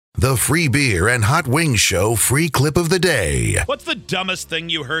The Free Beer and Hot Wings Show free clip of the day. What's the dumbest thing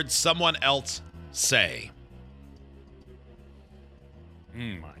you heard someone else say?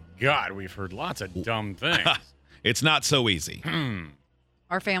 My God, we've heard lots of dumb things. It's not so easy.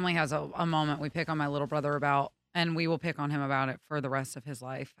 Our family has a moment we pick on my little brother about, and we will pick on him about it for the rest of his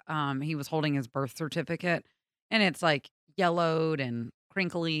life. He was holding his birth certificate, and it's like yellowed and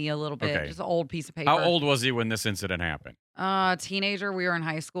crinkly a little bit, Okay. just an old piece of paper. How old was he when this incident happened? Teenager. We were in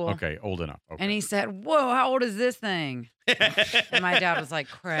high school. Okay, old enough. Okay. And he said, "Whoa, how old is this thing?" And my dad was like,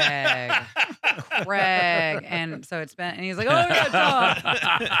 Craig. And so it's been, and he's like, "Oh, yeah,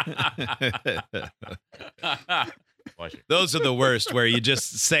 dog." Bless you. Those are the worst, where you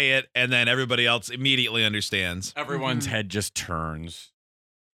just say it and then everybody else immediately understands. Everyone's head just turns.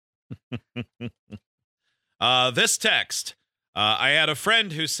 This text. I had a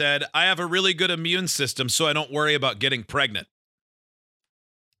friend who said, "I have a really good immune system, so I don't worry about getting pregnant."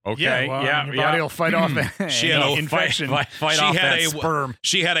 Okay, your body will fight off She had any a infection. Fight She off had that a- sperm.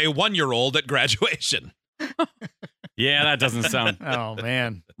 She had a 1-year-old at graduation. Yeah, that doesn't sound Oh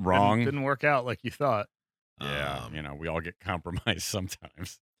man, wrong. Didn't work out like you thought. Yeah, we all get compromised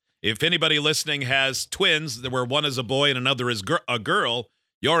sometimes. If anybody listening has twins, where one is a boy and another is a girl,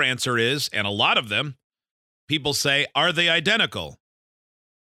 your answer is, and a lot of them, people say, "Are they identical?"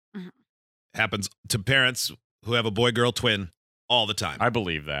 Mhm. Happens to parents who have a boy-girl twin all the time. I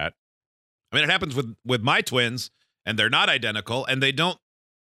believe that. I mean, it happens with my twins, and they're not identical, and they don't.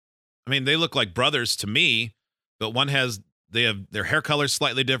 I mean, they look like brothers to me, but they have their hair color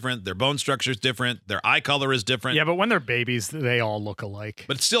slightly different, their bone structure is different, their eye color is different. Yeah, but when they're babies, they all look alike.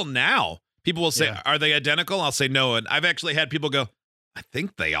 But still, now people will say, Yeah. "Are they identical?" I'll say no, and I've actually had people go, "I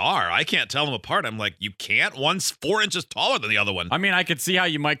think they are. I can't tell them apart." I'm like, "You can't. One's 4 inches taller than the other one." I mean, I could see how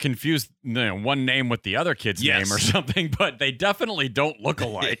you might confuse one name with the other kid's Yes. name or something, but they definitely don't look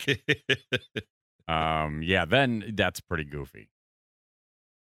alike. Yeah, then that's pretty goofy.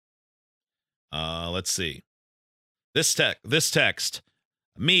 Let's see. This text.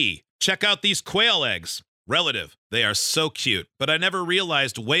 Me, check out these quail eggs. Relative, they are so cute, but I never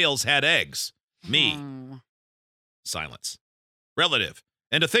realized whales had eggs. Me, Oh. silence. Relative,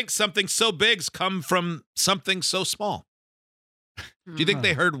 and to think something so big's come from something so small. Do you think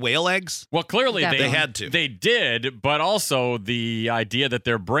they heard whale eggs? Well, clearly Definitely. They had to. They did, but also the idea that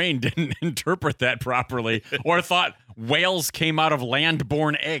their brain didn't interpret that properly or thought whales came out of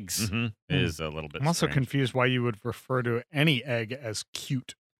land-born eggs Mhm. is a little bit I'm also strange. confused why you would refer to any egg as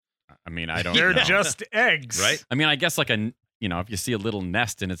cute. I mean, I don't They're know. just eggs, Right? I mean, I guess like if you see a little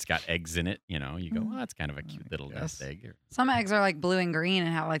nest and it's got eggs in it, you go, well, that's kind of a cute little nest Yes. egg. Some eggs are like blue and green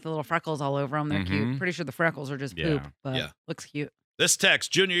and have like the little freckles all over them. They're Mhm. cute. Pretty sure the freckles are just Yeah. poop, but Yeah. looks cute. This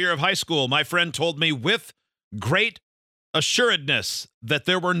text, junior year of high school, my friend told me with great assuredness that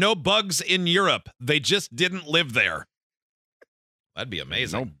there were no bugs in Europe. They just didn't live there. That'd be There's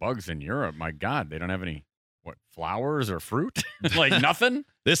amazing. no bugs in Europe. My God, they don't have any, flowers or fruit? Like nothing?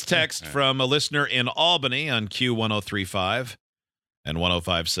 This text from a listener in Albany on Q1035 and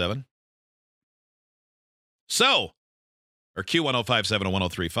 1057. Or Q1057 and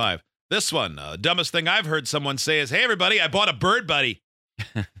 1035. This one, dumbest thing I've heard someone say is, "Hey, everybody, I bought a bird buddy."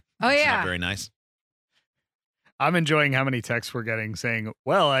 Oh, It's yeah. not very nice. I'm enjoying how many texts we're getting saying,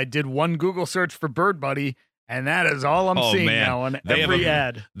 "Well, I did one Google search for Bird Buddy, and that is all I'm Oh, seeing man. now on They have every a-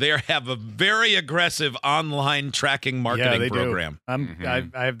 ad." They have a very aggressive online tracking marketing they program. do.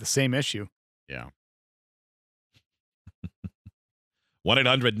 Mhm. I have the same issue. Yeah.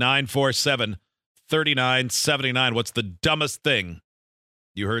 1-800-947-3979. What's the dumbest thing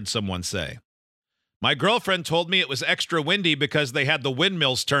you heard someone say? My girlfriend told me it was extra windy because they had the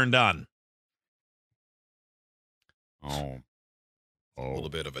windmills turned on. Oh. A little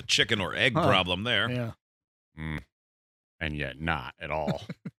bit of a chicken or egg Huh. problem there. Yeah. And yet not at all.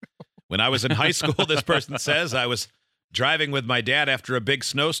 When I was in high school, this person says, I was driving with my dad after a big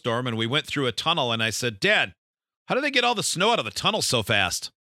snowstorm, and we went through a tunnel, and I said, "Dad, how do they get all the snow out of the tunnel so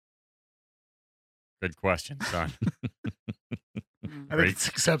fast?" Good question, son. I think it's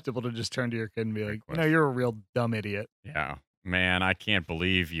acceptable to just turn to your kid and be like, question. you're a real dumb idiot. Yeah. Man, I can't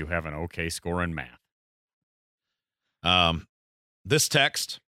believe you have an okay score in math. This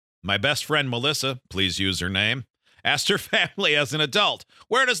text, my best friend Melissa, please use her name, asked her family as an adult,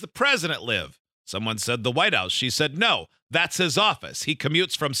 "Where does the president live?" Someone said the White House. She said, "No, that's his office. He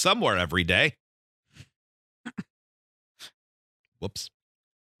commutes from somewhere every day." Whoops.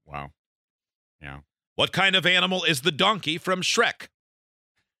 Wow. Yeah. What kind of animal is the donkey from Shrek?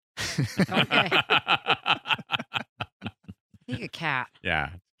 Okay. I think a cat.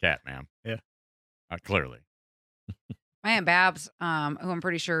 Yeah, cat, ma'am. Yeah. Clearly. My Aunt Babs, who I'm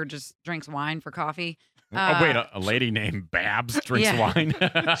pretty sure just drinks wine for coffee. Wait, a lady named Babs drinks yeah. wine?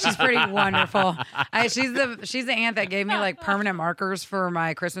 She's pretty wonderful. She's the aunt that gave me like permanent markers for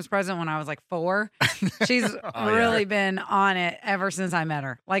my Christmas present when I was like 4. She's really been on it ever since I met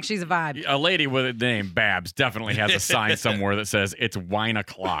her. Like, she's a vibe. A lady with the name Babs definitely has a sign somewhere that says it's wine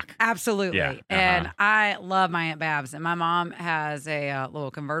o'clock. Absolutely. Yeah, And I love my Aunt Babs. And my mom has a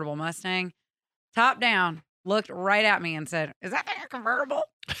little convertible Mustang, top down, looked right at me and said, "Is that thing a convertible?"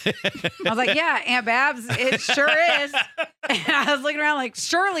 I was like, "Yeah, Aunt Babs, it sure is." And I was looking around like,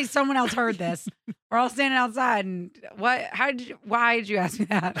 surely someone else heard this. We're all standing outside, and why did you ask me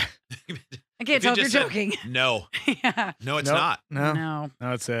that? I can't tell if you're joking. No. Yeah. No, it's Nope. not. No.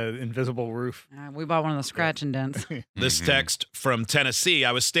 No, it's an invisible roof. We bought one of those scratch and dents. This text from Tennessee.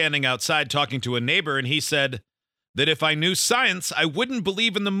 I was standing outside talking to a neighbor, and he said that if I knew science, I wouldn't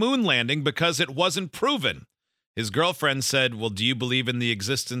believe in the moon landing because it wasn't proven. His girlfriend said, "Well, do you believe in the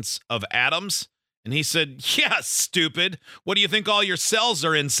existence of atoms?" And he said, "Yeah, stupid. What do you think all your cells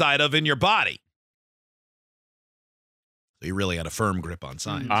are inside of in your body?" So he really had a firm grip on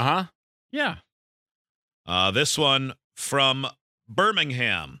science. Uh-huh. Yeah. This one from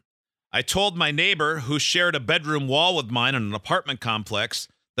Birmingham. I told my neighbor, who shared a bedroom wall with mine in an apartment complex,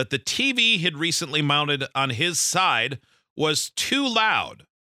 that the TV he'd recently mounted on his side was too loud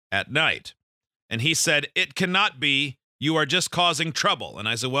at night. And he said, "It cannot be. You are just causing trouble." And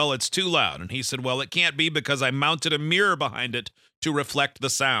I said, "Well, it's too loud." And he said, "Well, it can't be because I mounted a mirror behind it to reflect the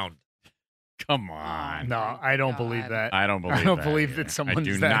sound." Come on. No, I don't believe that. I don't believe that. I don't believe either. that someone's I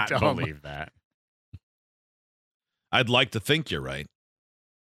do that not dumb. believe that. I'd like to think you're right.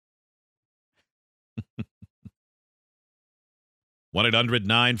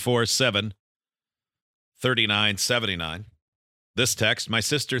 1-800-947-3979. This text, my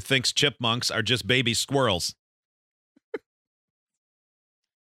sister thinks chipmunks are just baby squirrels.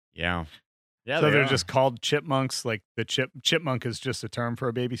 Yeah. Yeah, So they're are. just called chipmunks. Like the chipmunk is just a term for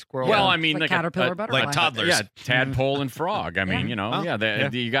a baby squirrel. Well, I mean, Like like caterpillar, butterfly. like toddlers. Yeah, tadpole and frog. I mean, Yeah. you know, Oh,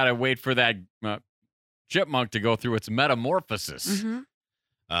 you got to wait for that chipmunk to go through its metamorphosis. Mhm.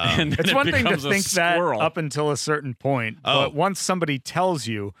 And then it's it one thing to becomes a think that squirrel. up until a certain point, Oh. but once somebody tells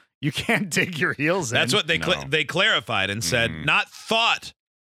you, you can't dig your heels in. That's what they No. they clarified and said, Mhm. not thought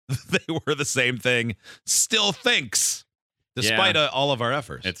they were the same thing, still thinks, despite all of our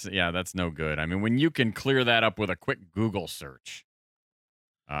efforts. That's no good. I mean, when you can clear that up with a quick Google search,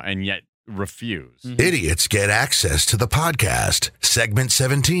 and yet refuse. Idiots get access to the podcast, segment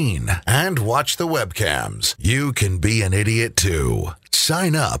 17, and watch the webcams. You can be an idiot too.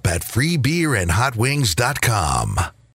 Sign up at freebeerandhotwings.com.